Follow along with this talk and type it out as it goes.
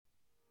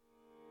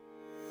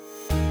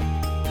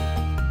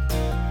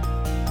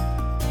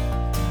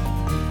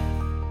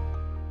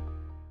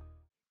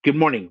Good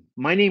morning.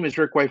 My name is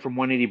Rick White from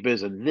 180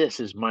 Biz, and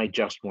this is my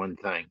Just One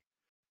Thing.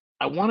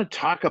 I want to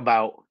talk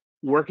about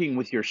working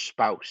with your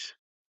spouse.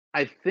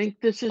 I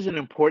think this is an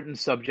important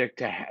subject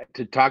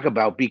to talk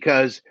about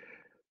because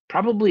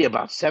probably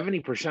about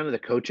 70% of the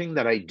coaching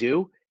that I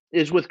do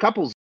is with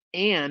couples.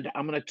 And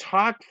I'm going to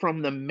talk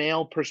from the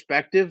male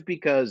perspective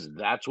because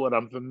that's what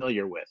I'm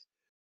familiar with.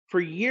 For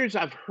years,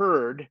 I've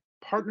heard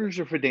partners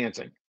are for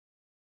dancing.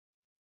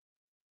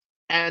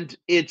 And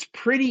it's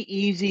pretty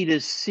easy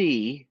to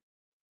see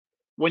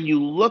when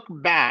you look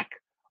back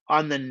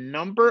on the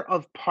number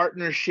of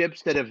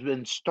partnerships that have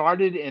been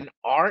started in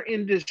our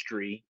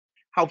industry,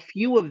 how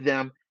few of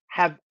them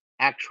have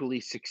actually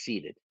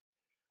succeeded.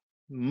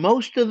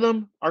 Most of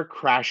them are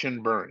crash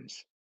and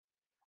burns.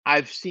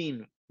 I've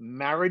seen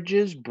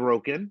marriages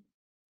broken,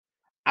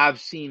 I've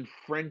seen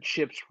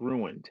friendships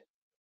ruined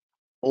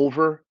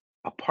over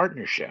a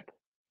partnership.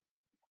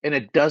 And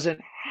it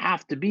doesn't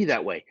have to be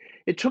that way.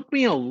 It took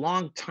me a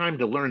long time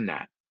to learn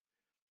that.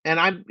 And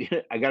I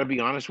got to be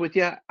honest with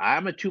you,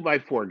 I'm a 2 by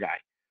 4 guy.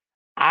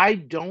 I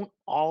don't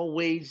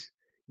always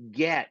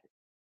get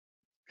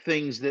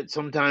things that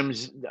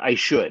sometimes I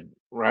should,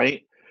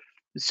 right?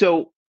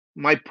 So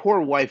my poor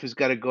wife has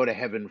got to go to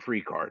heaven free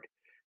card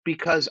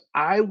because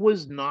I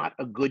was not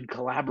a good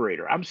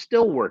collaborator. I'm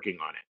still working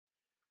on it.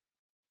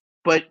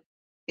 But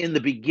in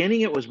the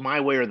beginning, it was my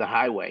way or the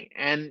highway.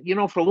 And,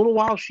 for a little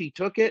while, she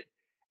took it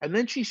and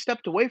then she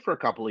stepped away for a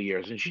couple of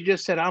years and she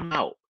just said, I'm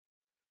out.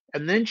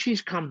 And then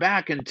she's come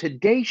back. And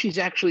today she's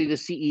actually the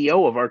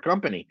CEO of our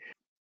company.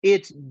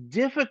 It's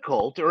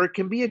difficult or it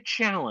can be a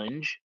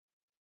challenge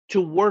to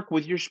work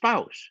with your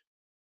spouse.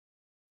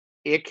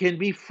 It can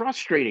be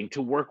frustrating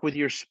to work with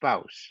your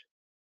spouse,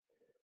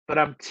 but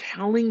I'm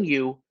telling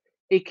you,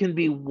 it can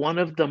be one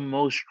of the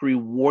most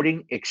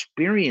rewarding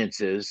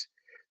experiences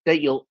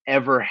that you'll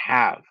ever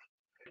have.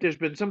 There's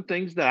been some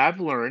things that I've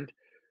learned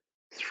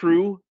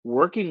through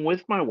working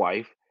with my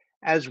wife,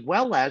 as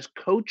well as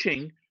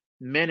coaching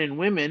men and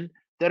women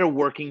that are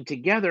working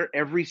together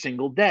every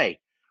single day.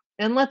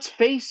 And let's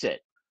face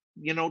it,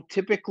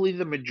 typically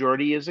the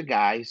majority is a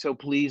guy. So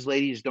please,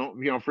 ladies,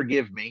 don't,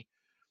 forgive me.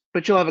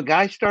 But you'll have a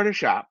guy start a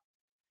shop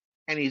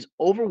and he's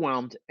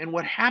overwhelmed. And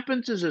what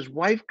happens is his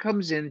wife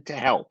comes in to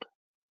help.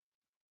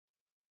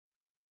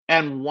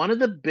 And one of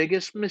the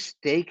biggest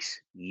mistakes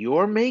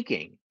you're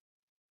making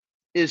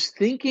is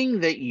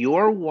thinking that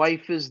your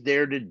wife is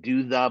there to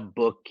do the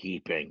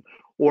bookkeeping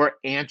or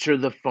answer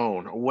the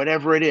phone or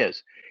whatever it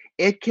is.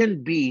 It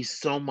can be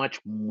so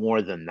much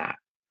more than that.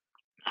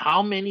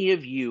 How many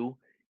of you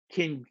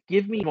can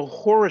give me a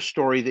horror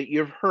story that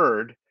you've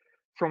heard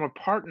from a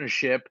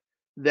partnership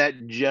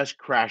that just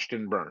crashed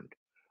and burned?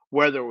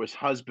 Whether it was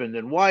husband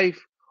and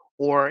wife,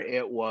 or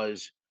it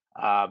was,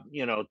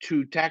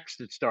 two techs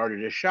that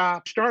started a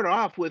shop. Start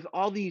off with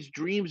all these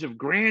dreams of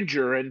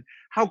grandeur and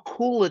how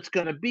cool it's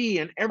going to be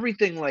and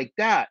everything like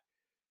that.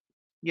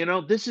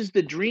 This is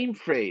the dream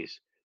phase.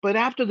 But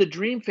after the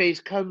dream phase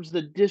comes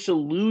the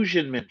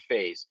disillusionment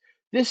phase.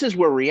 This is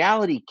where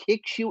reality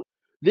kicks you.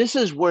 This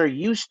is where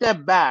you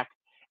step back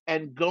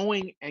and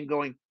going,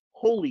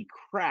 holy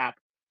crap,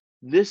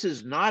 this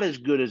is not as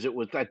good as it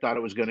was. I thought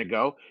it was going to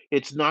go.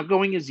 It's not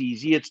going as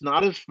easy. It's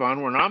not as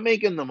fun. We're not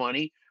making the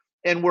money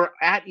and we're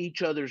at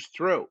each other's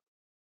throat.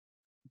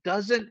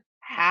 Doesn't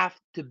have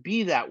to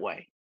be that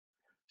way.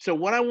 So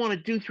what I want to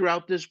do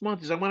throughout this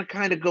month is I want to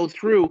kind of go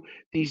through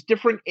these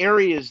different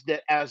areas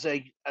that as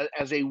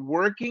a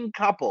working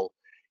couple,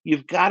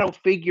 you've got to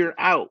figure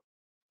out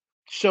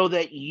so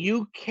that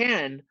you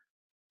can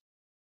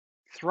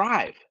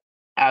thrive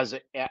as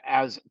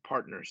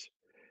partners.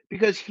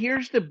 Because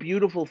here's the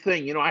beautiful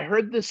thing. I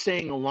heard this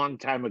saying a long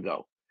time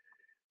ago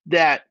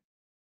that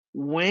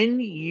when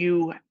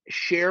you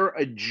share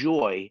a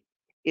joy,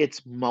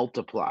 it's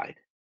multiplied,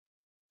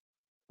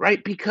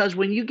 right? Because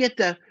when you get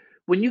to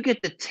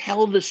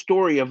tell the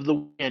story of the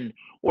win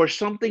or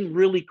something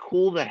really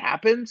cool that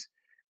happens,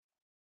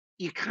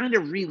 you kind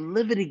of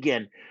relive it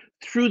again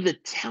through the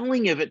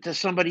telling of it to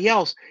somebody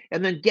else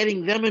and then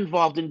getting them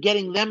involved and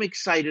getting them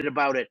excited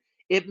about it.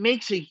 It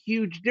makes a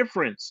huge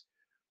difference.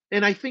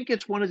 And I think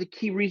it's one of the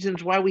key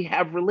reasons why we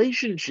have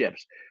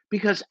relationships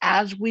because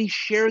as we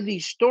share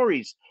these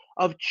stories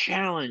of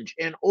challenge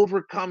and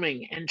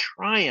overcoming and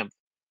triumph,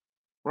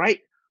 right?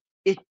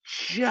 It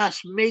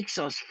just makes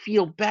us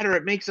feel better.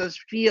 It makes us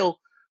feel,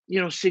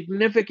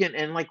 significant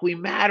and like we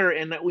matter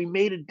and that we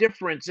made a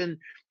difference and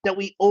that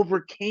we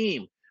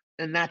overcame.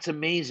 And that's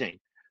amazing.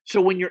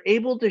 So when you're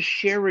able to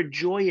share a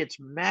joy,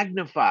 it's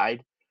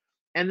magnified.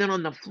 And then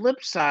on the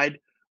flip side,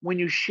 when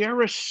you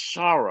share a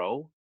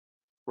sorrow,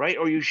 right,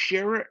 or you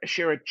share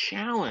a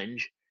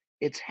challenge,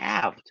 it's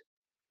halved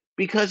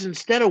because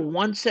instead of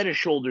one set of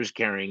shoulders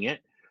carrying it,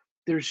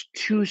 there's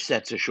two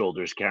sets of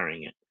shoulders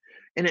carrying it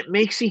and it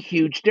makes a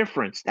huge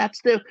difference.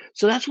 That's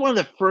one of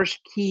the first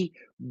key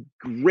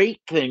great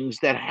things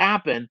that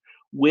happen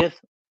with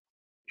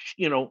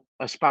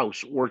a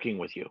spouse working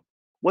with you.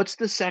 What's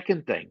the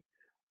second thing?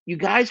 You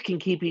guys can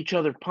keep each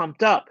other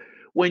pumped up.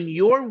 When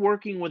you're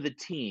working with a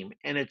team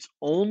and it's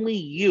only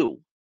you,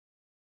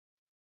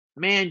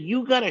 Man,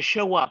 you got to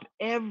show up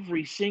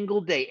every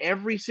single day,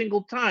 every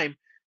single time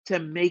to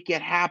make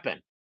it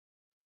happen.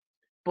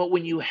 But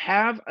when you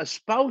have a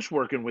spouse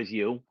working with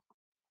you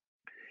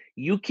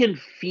can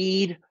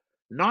feed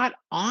not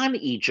on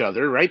each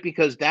other, right?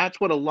 Because that's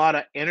what a lot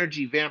of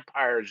energy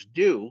vampires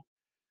do,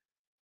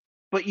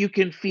 but you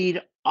can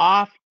feed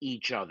off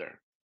each other.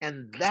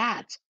 And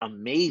that's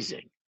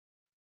amazing,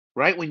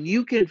 right? When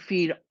you can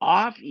feed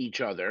off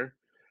each other,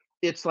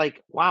 it's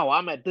like, wow,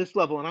 I'm at this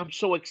level and I'm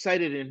so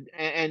excited.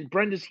 And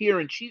Brenda's here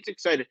and she's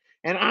excited.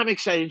 And I'm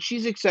excited and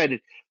she's excited.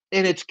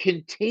 And it's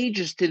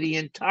contagious to the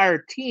entire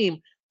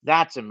team.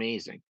 That's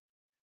amazing,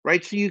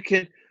 right? So you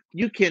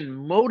can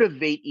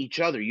motivate each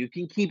other. You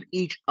can keep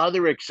each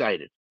other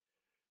excited.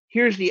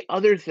 Here's the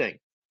other thing.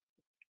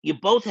 You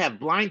both have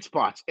blind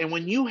spots. And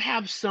when you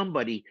have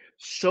somebody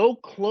so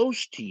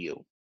close to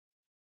you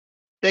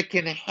that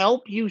can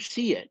help you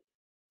see it,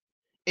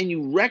 and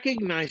you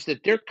recognize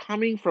that they're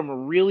coming from a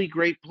really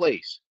great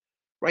place,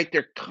 right?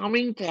 They're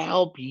coming to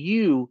help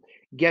you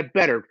get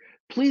better.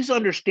 Please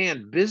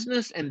understand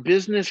business and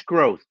business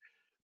growth,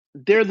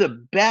 they're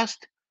the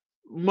best,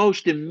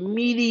 most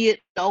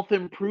immediate self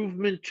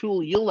improvement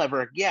tool you'll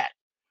ever get.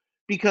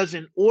 Because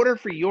in order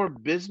for your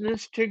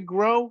business to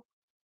grow,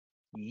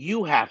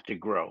 you have to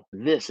grow.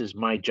 This is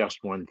my just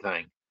one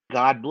thing.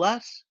 God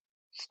bless,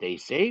 stay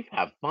safe,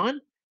 have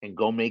fun, and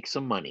go make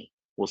some money.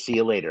 We'll see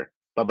you later.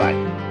 Bye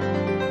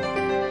bye.